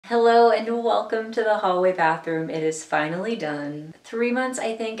Hello and welcome to the hallway bathroom. It is finally done. 3 months,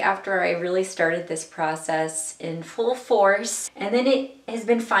 I think, after I really started this process in full force. And then it has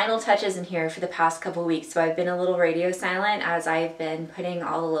been final touches in here for the past couple weeks. So I've been a little radio silent as I've been putting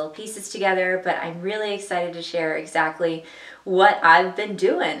all the little pieces together, but I'm really excited to share exactly what I've been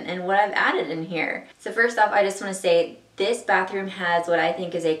doing and what I've added in here. So first off, I just want to say this bathroom has what I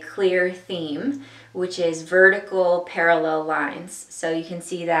think is a clear theme, which is vertical parallel lines. So you can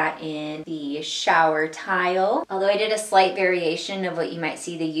see that in the shower tile. Although I did a slight variation of what you might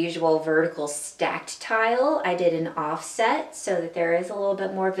see the usual vertical stacked tile, I did an offset so that there is a little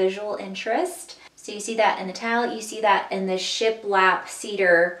bit more visual interest. So you see that in the tile, you see that in the shiplap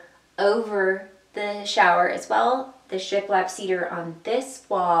cedar over the shower as well. The shiplap cedar on this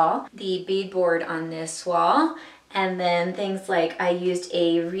wall, the beadboard on this wall, and then things like I used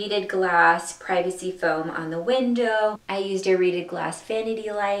a reeded glass privacy foam on the window. I used a reeded glass vanity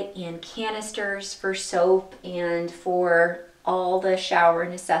light and canisters for soap and for all the shower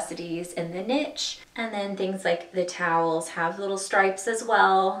necessities in the niche. And then things like the towels have little stripes as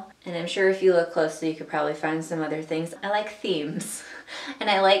well. And I'm sure if you look closely, you could probably find some other things. I like themes. And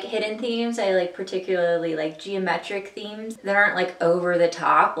I like hidden themes. I like particularly like geometric themes that aren't like over the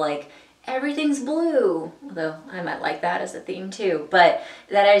top, like everything's blue, although I might like that as a theme too, but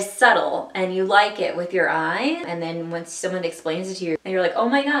that is subtle and you like it with your eye, and then once someone explains it to you, and you're like, oh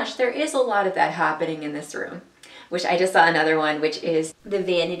my gosh, there is a lot of that happening in this room. Which I just saw another one, which is the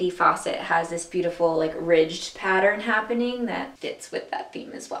vanity faucet has this beautiful like ridged pattern happening that fits with that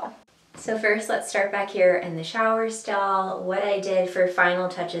theme as well. So first, let's start back here in the shower stall. What I did for final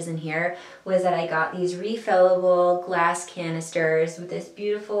touches in here was that I got these refillable glass canisters with this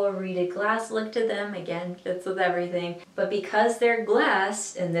beautiful reeded glass look to them. Again, fits with everything. But because they're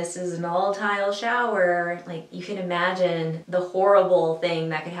glass, and this is an all-tile shower, like you can imagine the horrible thing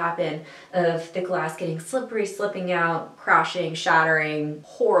that could happen of the glass getting slippery, slipping out, crashing, shattering,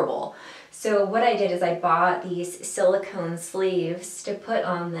 horrible. So what I did is I bought these silicone sleeves to put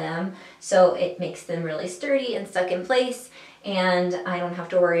on them so it makes them really sturdy and stuck in place, and I don't have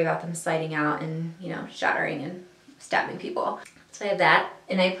to worry about them sliding out and, you know, shattering and stabbing people. So I have that,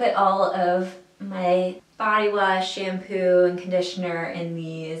 and I put all of my body wash, shampoo, and conditioner in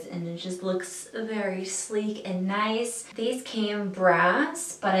these, and it just looks very sleek and nice. These came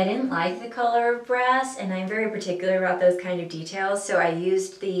brass, but I didn't like the color of brass, and I'm very particular about those kind of details, so I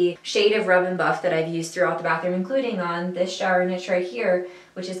used the shade of Rub and Buff that I've used throughout the bathroom, including on this shower niche right here,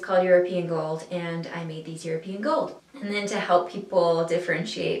 which is called European Gold, and I made these European Gold. And then to help people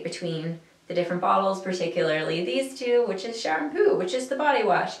differentiate between the different bottles, particularly these two, which is shampoo, which is the body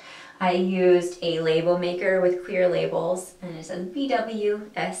wash, I used a label maker with clear labels, and it says BW,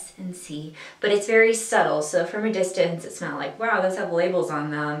 S, and C, but it's very subtle, so from a distance it's not like, wow, those have labels on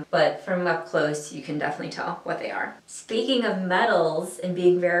them, but from up close you can definitely tell what they are. Speaking of metals and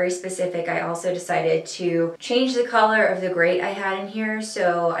being very specific, I also decided to change the color of the grate I had in here,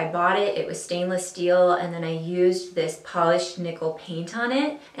 so I bought it, it was stainless steel, and then I used this polished nickel paint on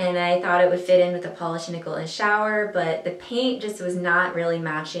it, and I thought it would fit in with the polished nickel in the shower, but the paint just was not really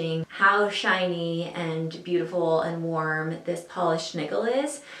matching how shiny and beautiful and warm this polished nickel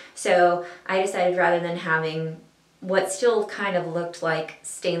is. So I decided rather than having what still kind of looked like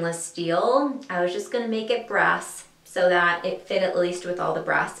stainless steel, I was just gonna make it brass so that it fit at least with all the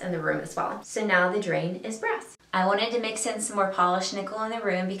brass in the room as well. So now the drain is brass. I wanted to mix in some more polished nickel in the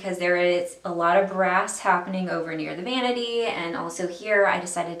room because there is a lot of brass happening over near the vanity, and also here I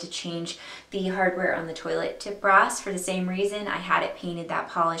decided to change the hardware on the toilet to brass for the same reason. I had it painted that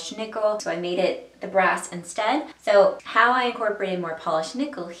polished nickel, so I made it the brass instead. So how I incorporated more polished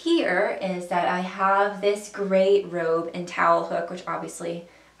nickel here is that I have this great robe and towel hook, which obviously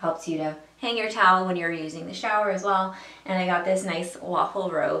helps you to hang your towel when you're using the shower as well. And I got this nice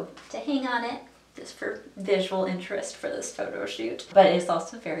waffle robe to hang on it, just for visual interest for this photo shoot. But it's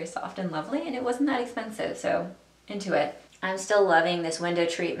also very soft and lovely, and it wasn't that expensive, so into it. I'm still loving this window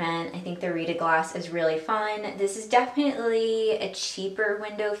treatment. I think the reeded glass is really fun. This is definitely a cheaper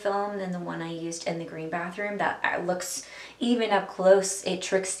window film than the one I used in the green bathroom. That looks, even up close, it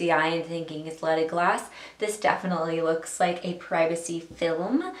tricks the eye into thinking it's leaded glass. This definitely looks like a privacy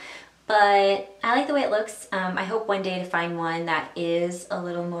film, but I like the way it looks. I hope one day to find one that is a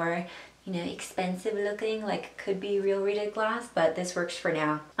little more, you know, expensive looking, like could be real reeded glass, but this works for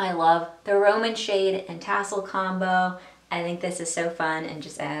now. I love the Roman shade and tassel combo. I think this is so fun and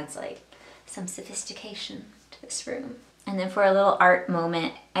just adds like some sophistication to this room. And then for a little art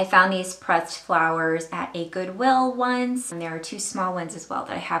moment, I found these pressed flowers at a Goodwill once. And there are two small ones as well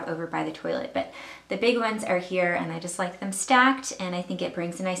that I have over by the toilet, but The big ones are here and I just like them stacked, and I think it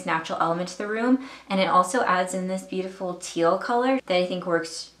brings a nice natural element to the room, and it also adds in this beautiful teal color that I think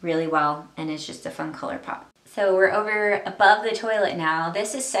works really well and is just a fun color pop. So we're over above the toilet now.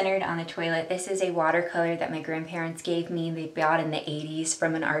 This is centered on the toilet. This is a watercolor that my grandparents gave me. They bought in the 80s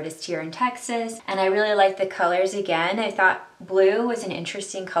from an artist here in Texas. And I really like the colors again. I thought blue was an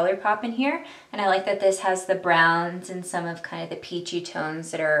interesting color pop in here. And I like that this has the browns and some of kind of the peachy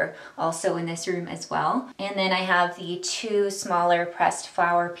tones that are also in this room as well. And then I have the two smaller pressed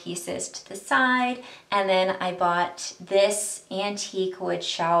flower pieces to the side. And then I bought this antique wood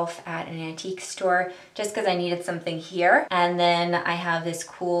shelf at an antique store just because I needed something here. And then I have this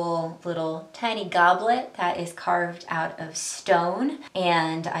cool little tiny goblet that is carved out of stone,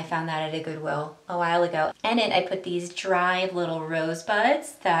 and I found that at a Goodwill a while ago. In it I put these dried little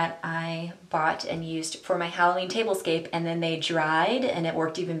rosebuds that I bought and used for my Halloween tablescape, and then they dried and it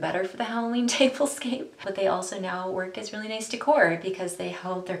worked even better for the Halloween tablescape. But they also now work as really nice decor because they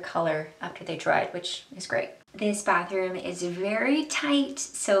held their color after they dried, which is great. This bathroom is very tight,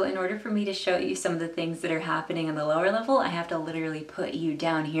 so in order for me to show you some of the things that are happening on the lower level, I have to literally put you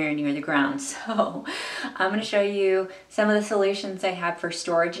down here near the ground. So I'm going to show you some of the solutions I have for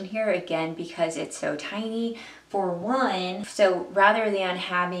storage in here, again, because it's so tiny. For one, so rather than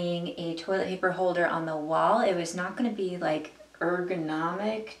having a toilet paper holder on the wall, it was not going to be like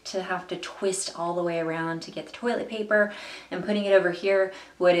ergonomic to have to twist all the way around to get the toilet paper, and putting it over here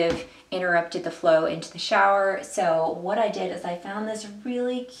would have interrupted the flow into the shower. So what I did is I found this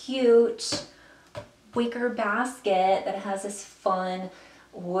really cute wicker basket that has this fun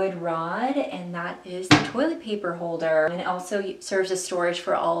wood rod, and that is the toilet paper holder. And it also serves as storage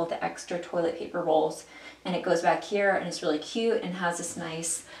for all of the extra toilet paper rolls. And it goes back here and it's really cute and has this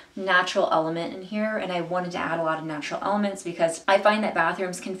nice natural element in here. And I wanted to add a lot of natural elements because I find that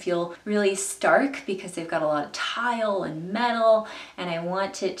bathrooms can feel really stark because they've got a lot of tile and metal, and I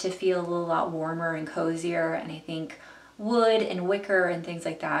want it to feel a little lot warmer and cozier, and I think wood and wicker and things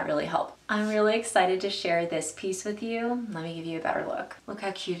like that really help. I'm really excited to share this piece with you. Let me give you a better look. Look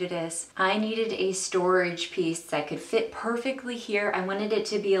how cute it is. I needed a storage piece that could fit perfectly here. I wanted it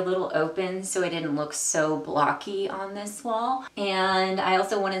to be a little open so it didn't look so blocky on this wall. And I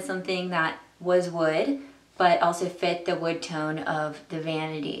also wanted something that was wood, but also fit the wood tone of the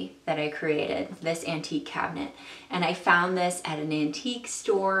vanity that I created, this antique cabinet. And I found this at an antique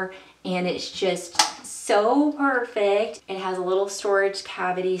store, and it's just so perfect. It has a little storage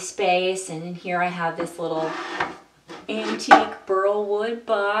cavity space, and in here I have this little antique burl wood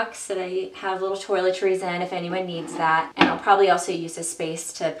box that I have little toiletries in if anyone needs that. And I'll probably also use this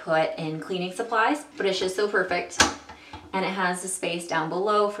space to put in cleaning supplies, but it's just so perfect. And it has the space down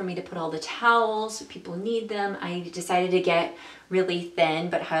below for me to put all the towels if people need them. I decided to get really thin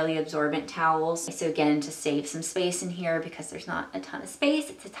but highly absorbent towels. So again, to save some space in here because there's not a ton of space.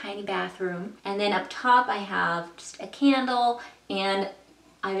 It's a tiny bathroom. And then up top I have just a candle, and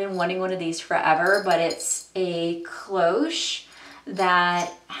I've been wanting one of these forever, but it's a cloche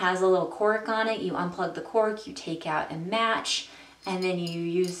that has a little cork on it. You unplug the cork, you take out a match, and then you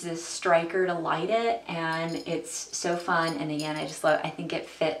use this striker to light it, and it's so fun. And again, I just love it. I think it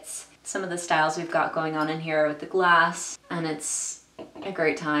fits some of the styles we've got going on in here with the glass, and it's a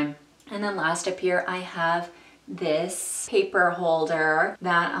great time. And then last up here, I have this paper holder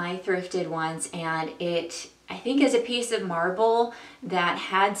that I thrifted once, and it, I think, is a piece of marble that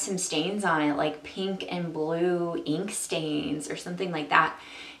had some stains on it, like pink and blue ink stains or something like that.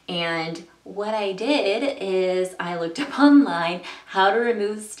 And what I did is I looked up online how to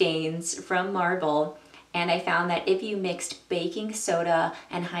remove stains from marble, and I found that if you mixed baking soda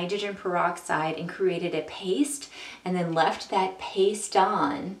and hydrogen peroxide and created a paste and then left that paste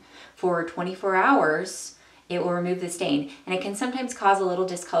on for 24 hours, it will remove the stain. And it can sometimes cause a little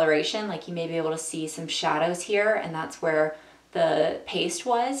discoloration, like you may be able to see some shadows here, and that's where the paste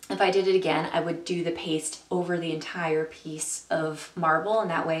was. If I did it again, I would do the paste over the entire piece of marble,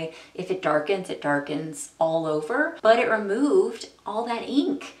 and that way if it darkens all over. But it removed all that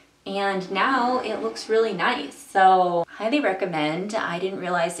ink, and now it looks really nice. So highly recommend. I didn't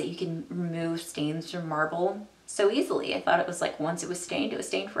realize that you can remove stains from marble so easily. I thought it was like once it was stained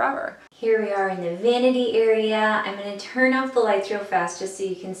forever. Here we are in the vanity area. I'm going to turn off the lights real fast just so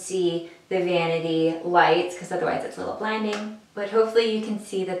you can see the vanity lights, because otherwise it's a little blinding. But hopefully you can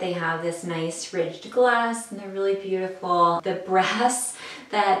see that they have this nice ridged glass and they're really beautiful. The brass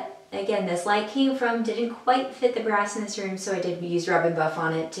that again, this light came from, didn't quite fit the brass in this room, so I did use rub and buff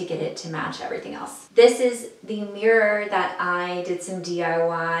on it to get it to match everything else. This is the mirror that I did some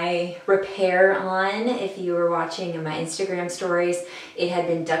DIY repair on. If you were watching in my Instagram stories, it had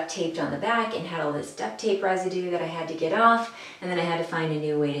been duct taped on the back and had all this duct tape residue that I had to get off, and then I had to find a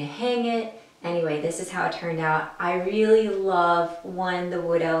new way to hang it. Anyway, this is how it turned out. I really love, one, the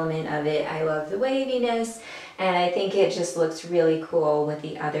wood element of it. I love the waviness, and I think it just looks really cool with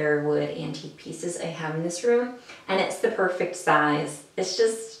the other wood antique pieces I have in this room. And it's the perfect size.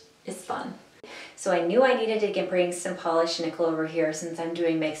 It's fun. So I knew I needed to bring some polished nickel over here since I'm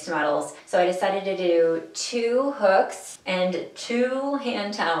doing mixed metals. So I decided to do 2 hooks and 2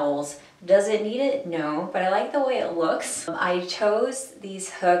 hand towels. Does it need it? No, but I like the way it looks. I chose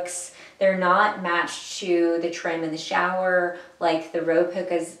these hooks. They're not matched to the trim in the shower like the rope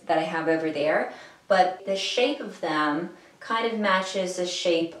hookahs that I have over there, but the shape of them kind of matches the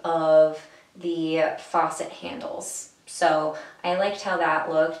shape of the faucet handles. So I liked how that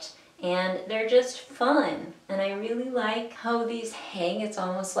looked, and they're just fun. And I really like how these hang. It's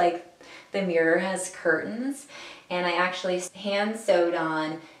almost like the mirror has curtains, and I actually hand sewed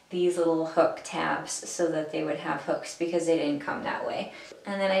on these little hook tabs so that they would have hooks because they didn't come that way.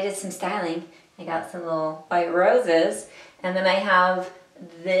 And then I did some styling. I got some little white roses, and then I have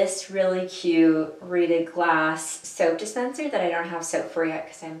this really cute reeded glass soap dispenser that I don't have soap for yet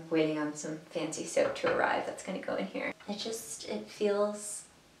because I'm waiting on some fancy soap to arrive that's going to go in here. It feels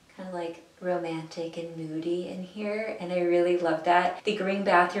kind of like romantic and moody in here, and I really love that. The green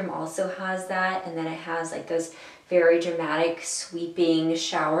bathroom also has that, and then it has like those very dramatic sweeping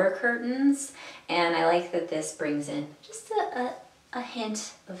shower curtains, and I like that this brings in just a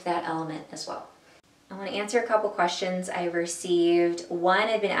hint of that element as well. I want to answer a couple questions I received. One,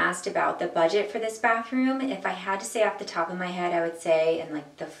 I've been asked about the budget for this bathroom. If I had to say off the top of my head, I would say in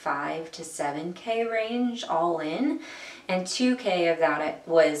like the 5 to 7K range all in, and 2K of that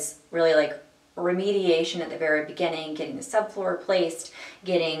was really like remediation at the very beginning, getting the subfloor replaced,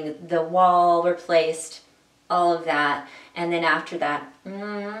 getting the wall replaced, all of that. And then after that,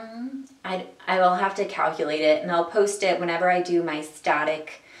 I will have to calculate it, and I'll post it whenever I do my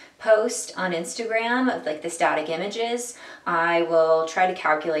static post on Instagram of like the static images. I will try to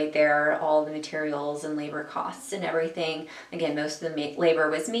calculate there all the materials and labor costs and everything. Again, most of the labor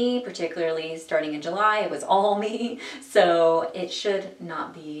was me, particularly starting in July, it was all me. So it should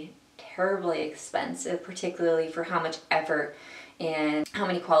not be terribly expensive, particularly for how much effort and how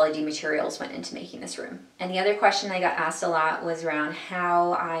many quality materials went into making this room. And the other question I got asked a lot was around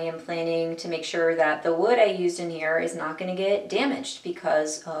how I am planning to make sure that the wood I used in here is not going to get damaged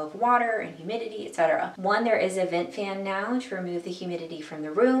because of water and humidity, etc. One, there is a vent fan now to remove the humidity from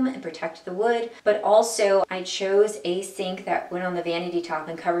the room and protect the wood, but also I chose a sink that went on the vanity top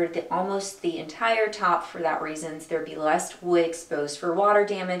and covered almost the entire top for that reason, so there'd be less wood exposed for water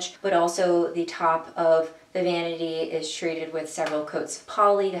damage, but also the top of the vanity is treated with several coats of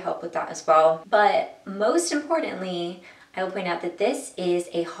poly to help with that as well. But most importantly, I will point out that this is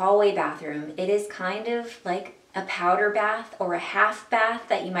a hallway bathroom. It is kind of like a powder bath or a half bath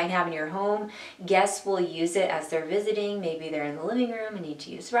that you might have in your home. Guests will use it as they're visiting. Maybe they're in the living room and need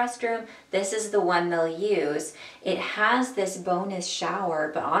to use the restroom. This is the one they'll use. It has this bonus shower,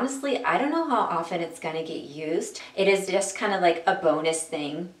 but honestly, I don't know how often it's gonna get used. It is just kind of like a bonus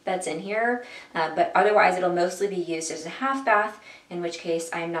thing that's in here, but otherwise it'll mostly be used as a half bath, in which case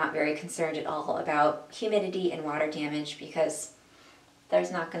I'm not very concerned at all about humidity and water damage because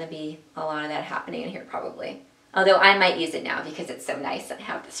there's not gonna be a lot of that happening in here probably. Although I might use it now because it's so nice and I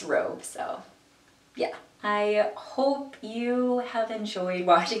have this robe, so yeah. I hope you have enjoyed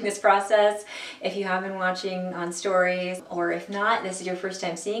watching this process. If you have been watching on stories, or if not, this is your first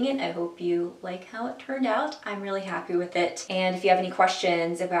time seeing it, I hope you like how it turned out. I'm really happy with it. And if you have any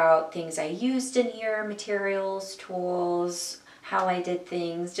questions about things I used in here, materials, tools, how I did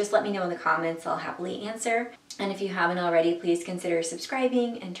things, just let me know in the comments. I'll happily answer. And if you haven't already, please consider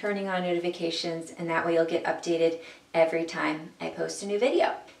subscribing and turning on notifications, and that way you'll get updated every time I post a new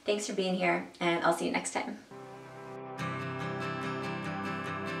video. Thanks for being here, and I'll see you next time.